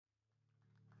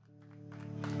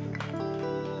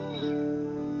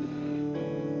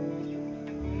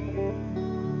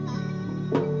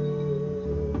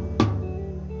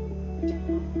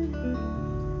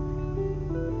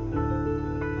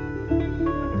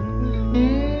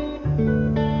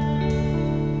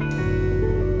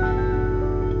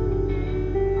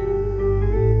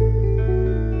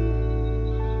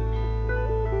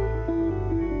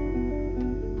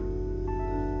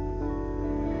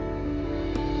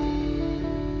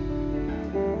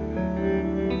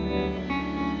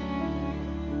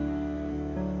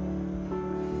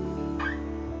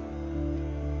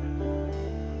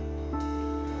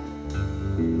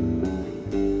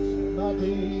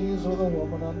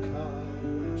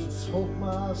unkind. She smoked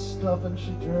my stuff and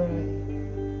she drank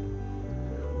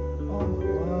all the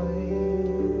wine.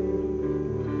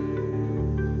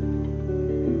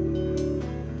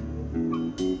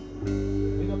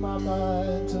 Made up my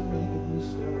mind to make a new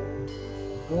start.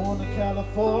 Going to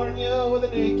California with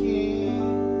an aching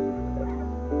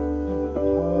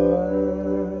heart.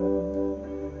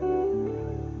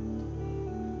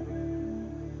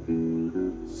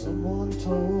 Someone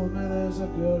told me there's a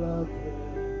girl out there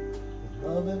with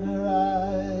love in her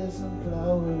eyes and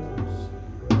flowers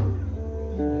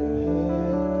in her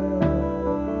hair.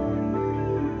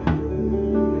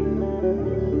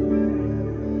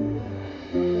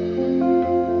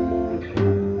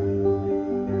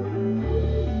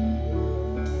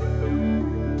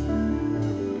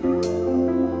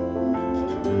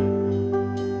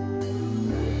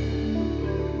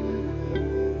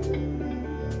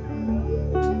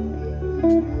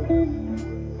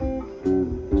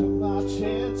 Took my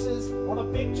chances on a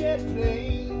big jet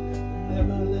plane.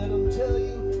 Never let them tell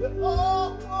you they're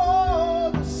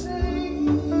all the same.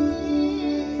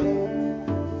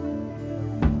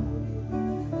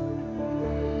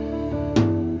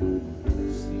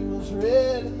 The sea was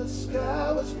red and the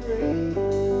sky was gray.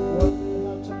 What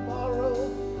about tomorrow?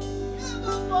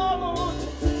 Never follow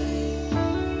today.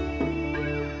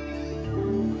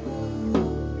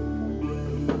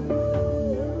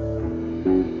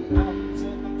 Mountains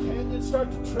and the canyons start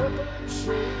to tremble and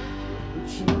shake. The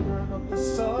children of the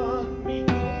sun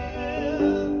begin.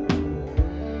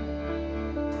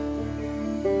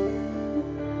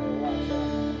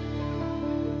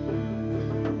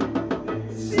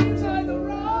 Seems like the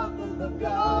wrath of the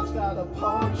gods got a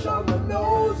punch on the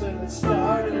nose and it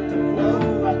started to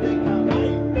blow. I think I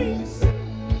might be sick.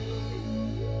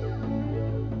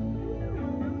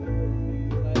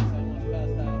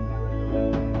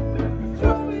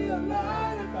 Throw me a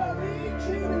line if I reach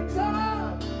you in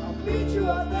time. I'll meet you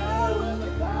out there where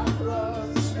the path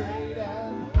runs straight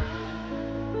and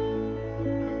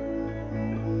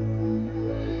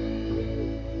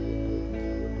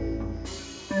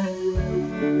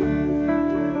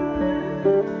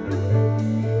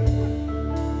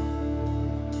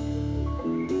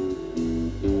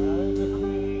I'm the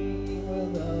queen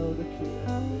without a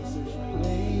king. So she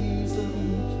plays the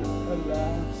lute,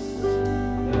 alas,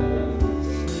 and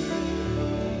sings.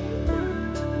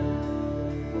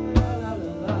 La la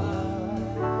la la.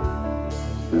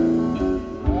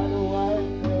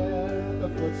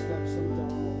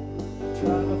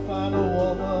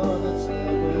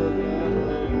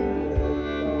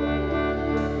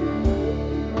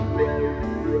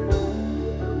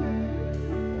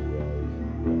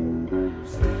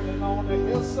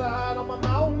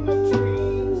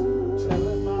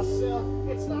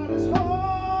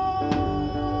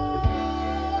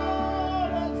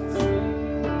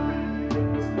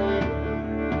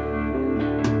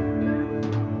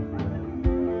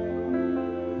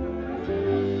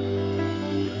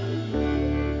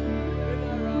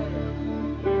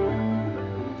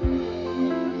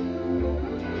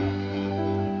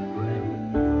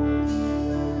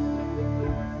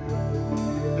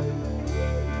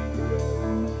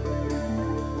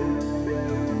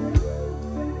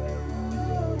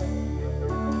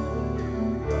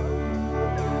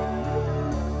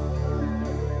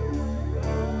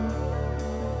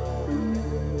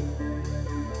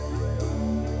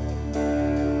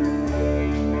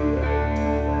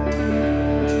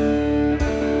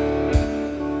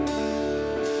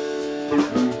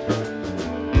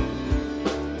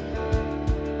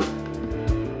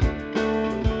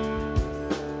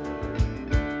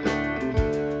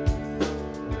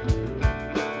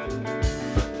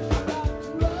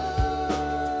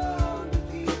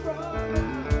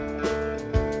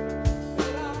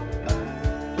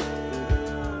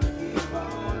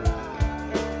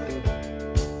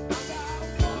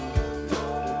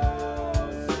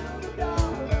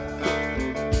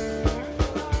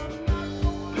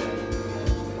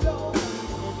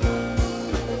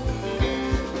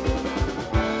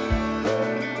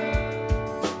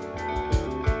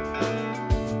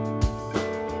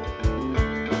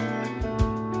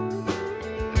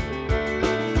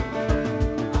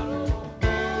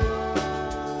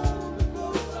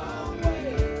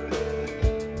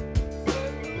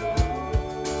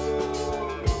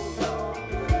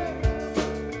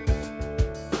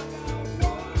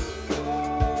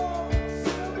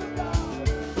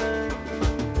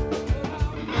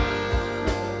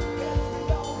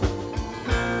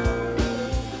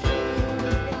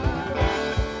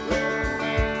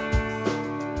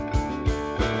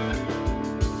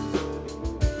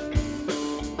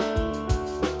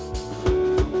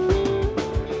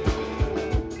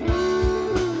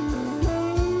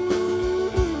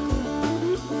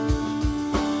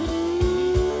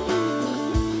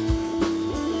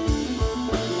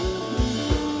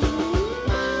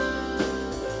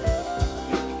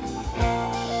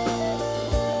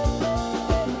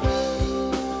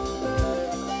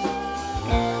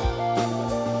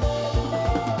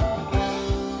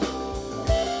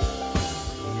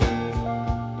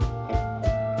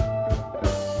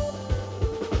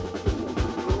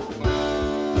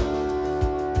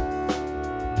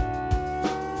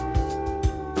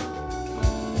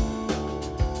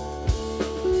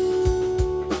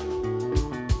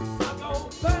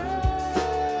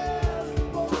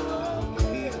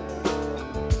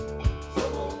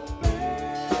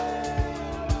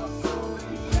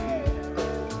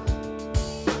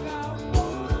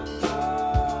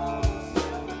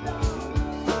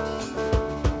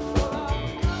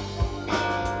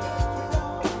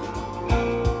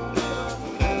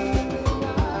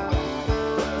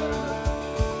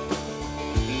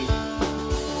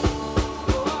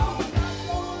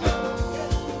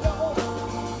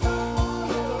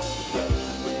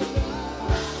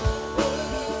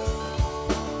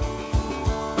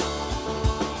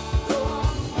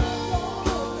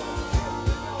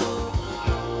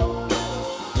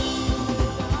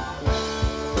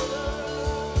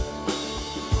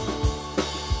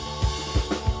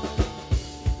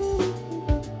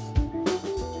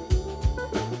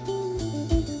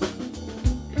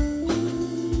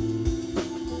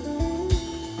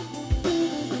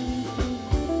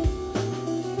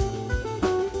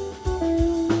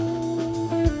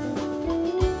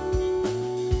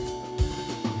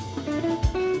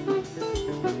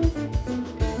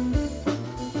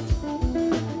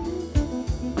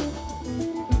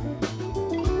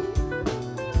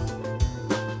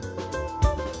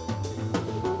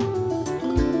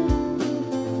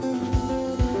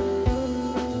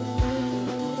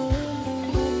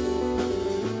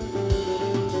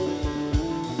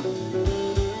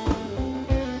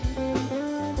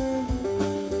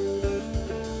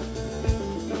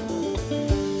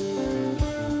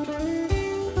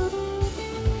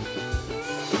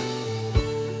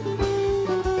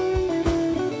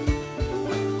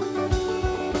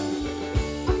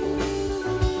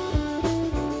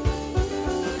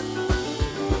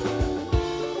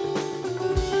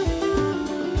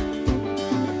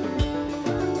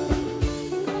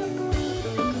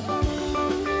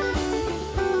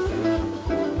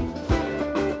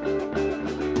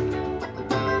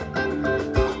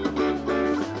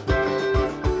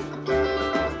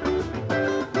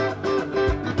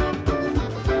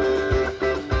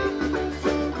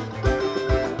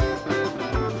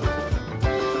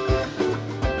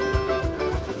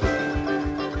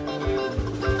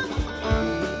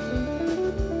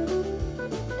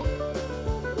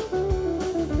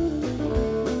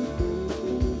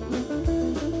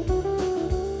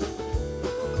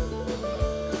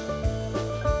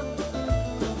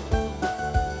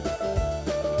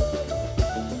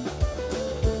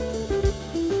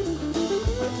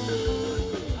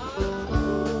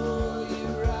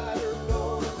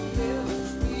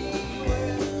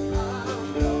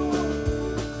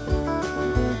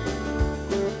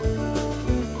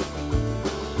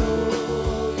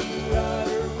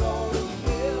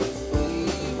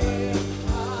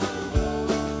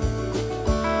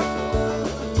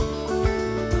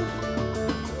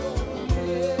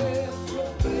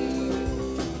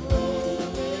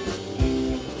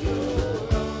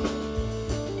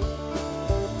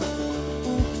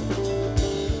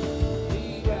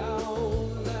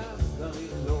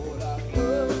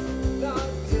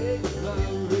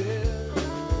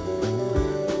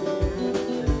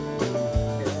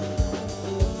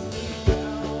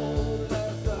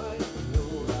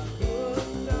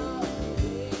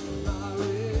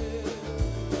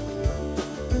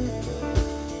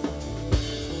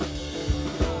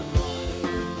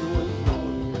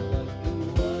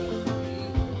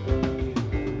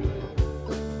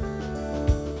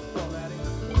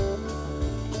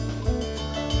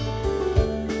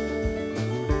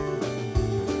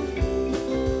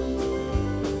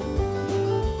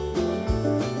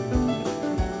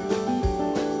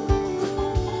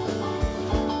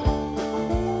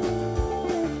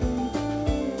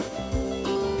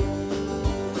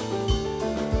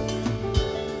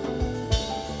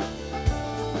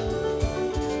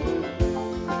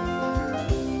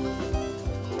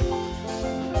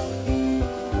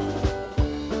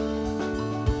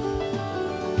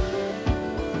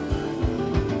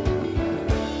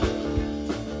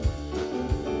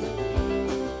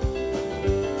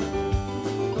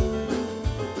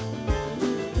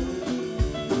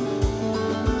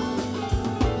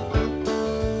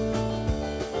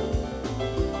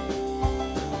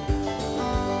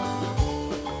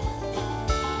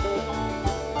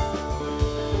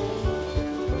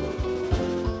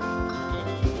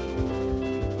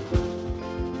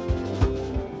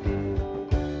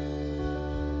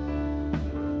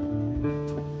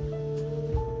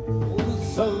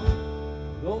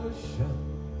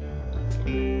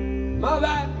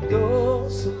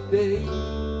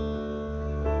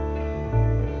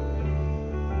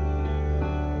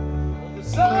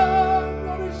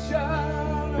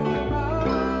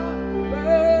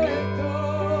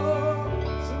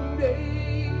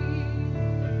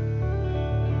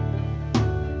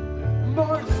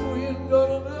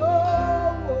 gonna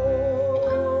blow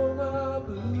my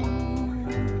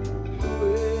blues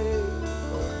away.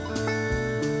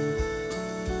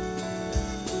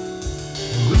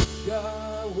 Wish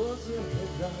I was a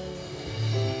headlight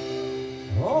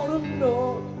on a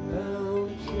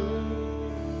northbound train.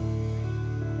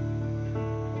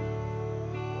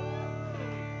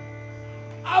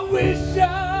 I wish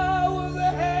I was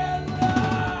a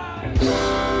headlight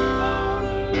on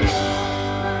a northbound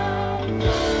train.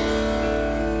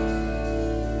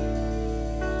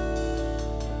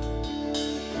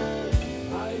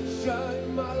 I'd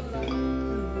shine my light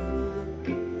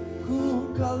through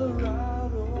cool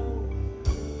Colorado.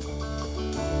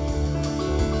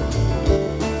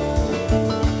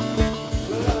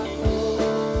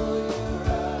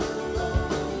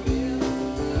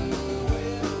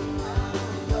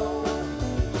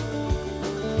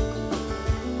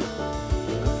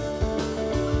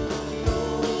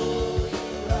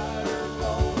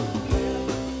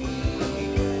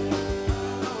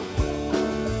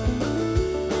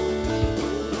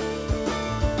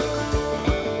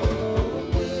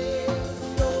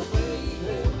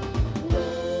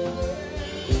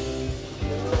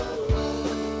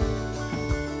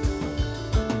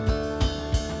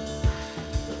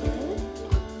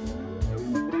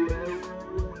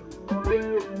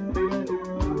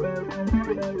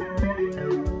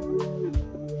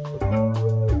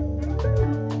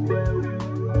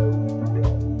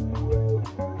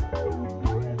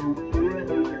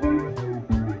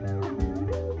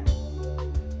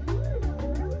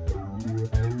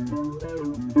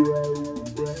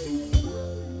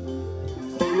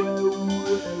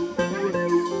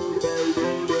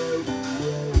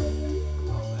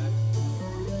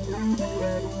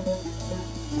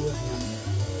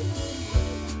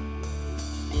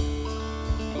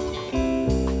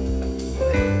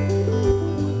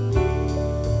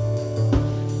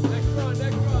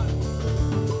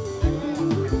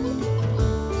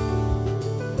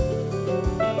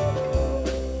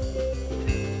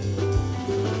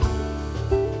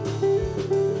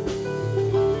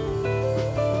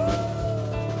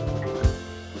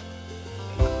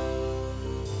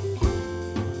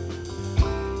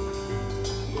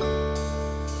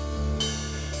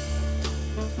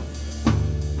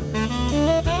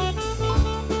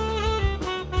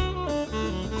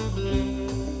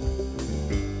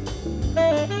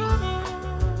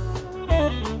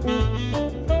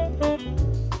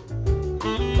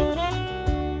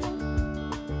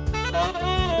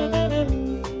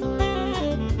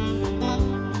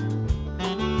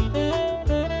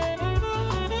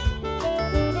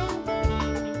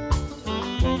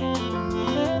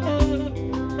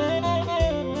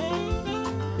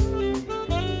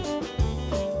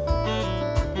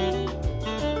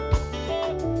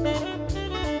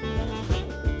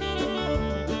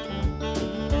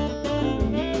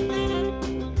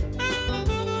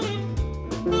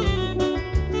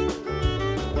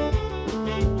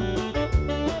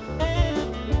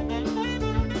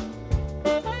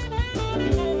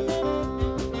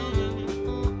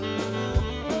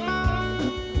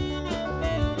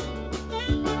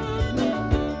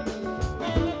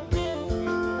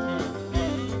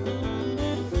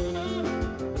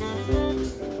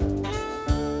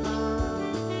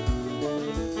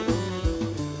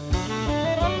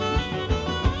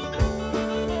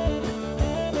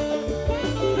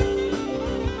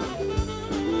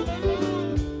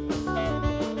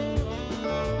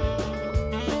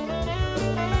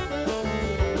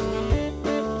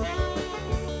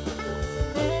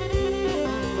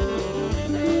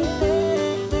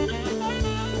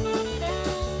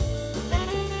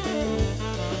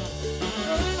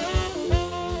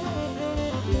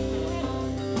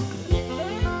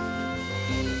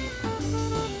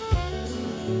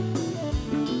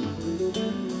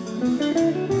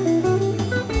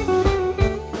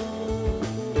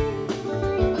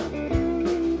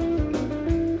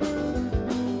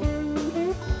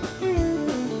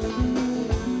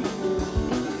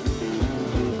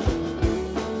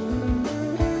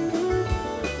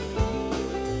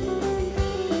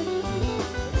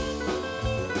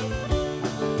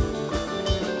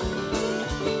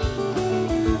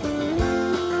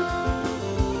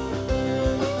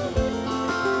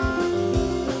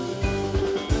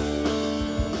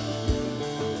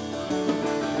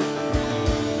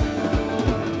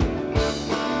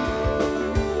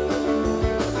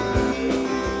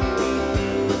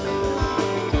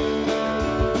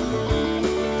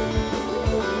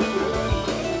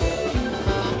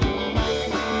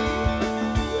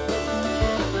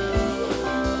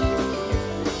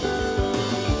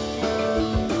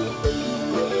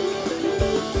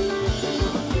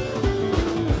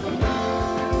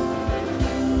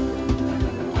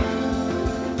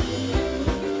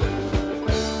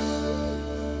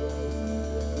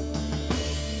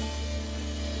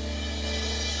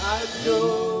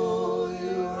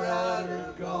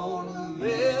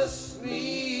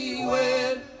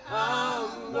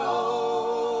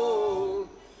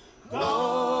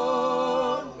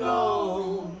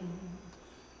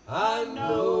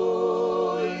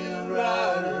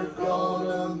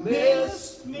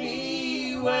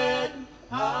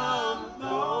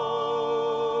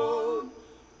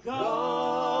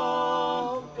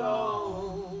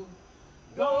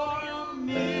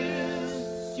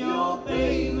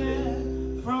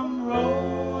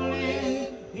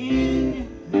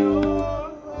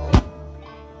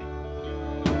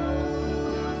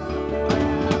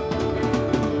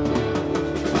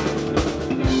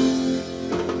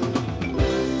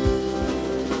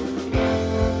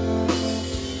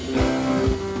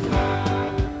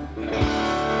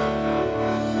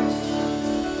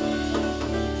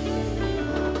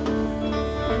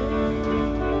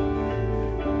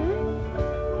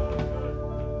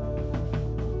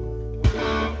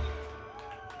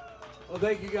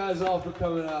 thank you guys all for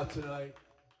coming out tonight.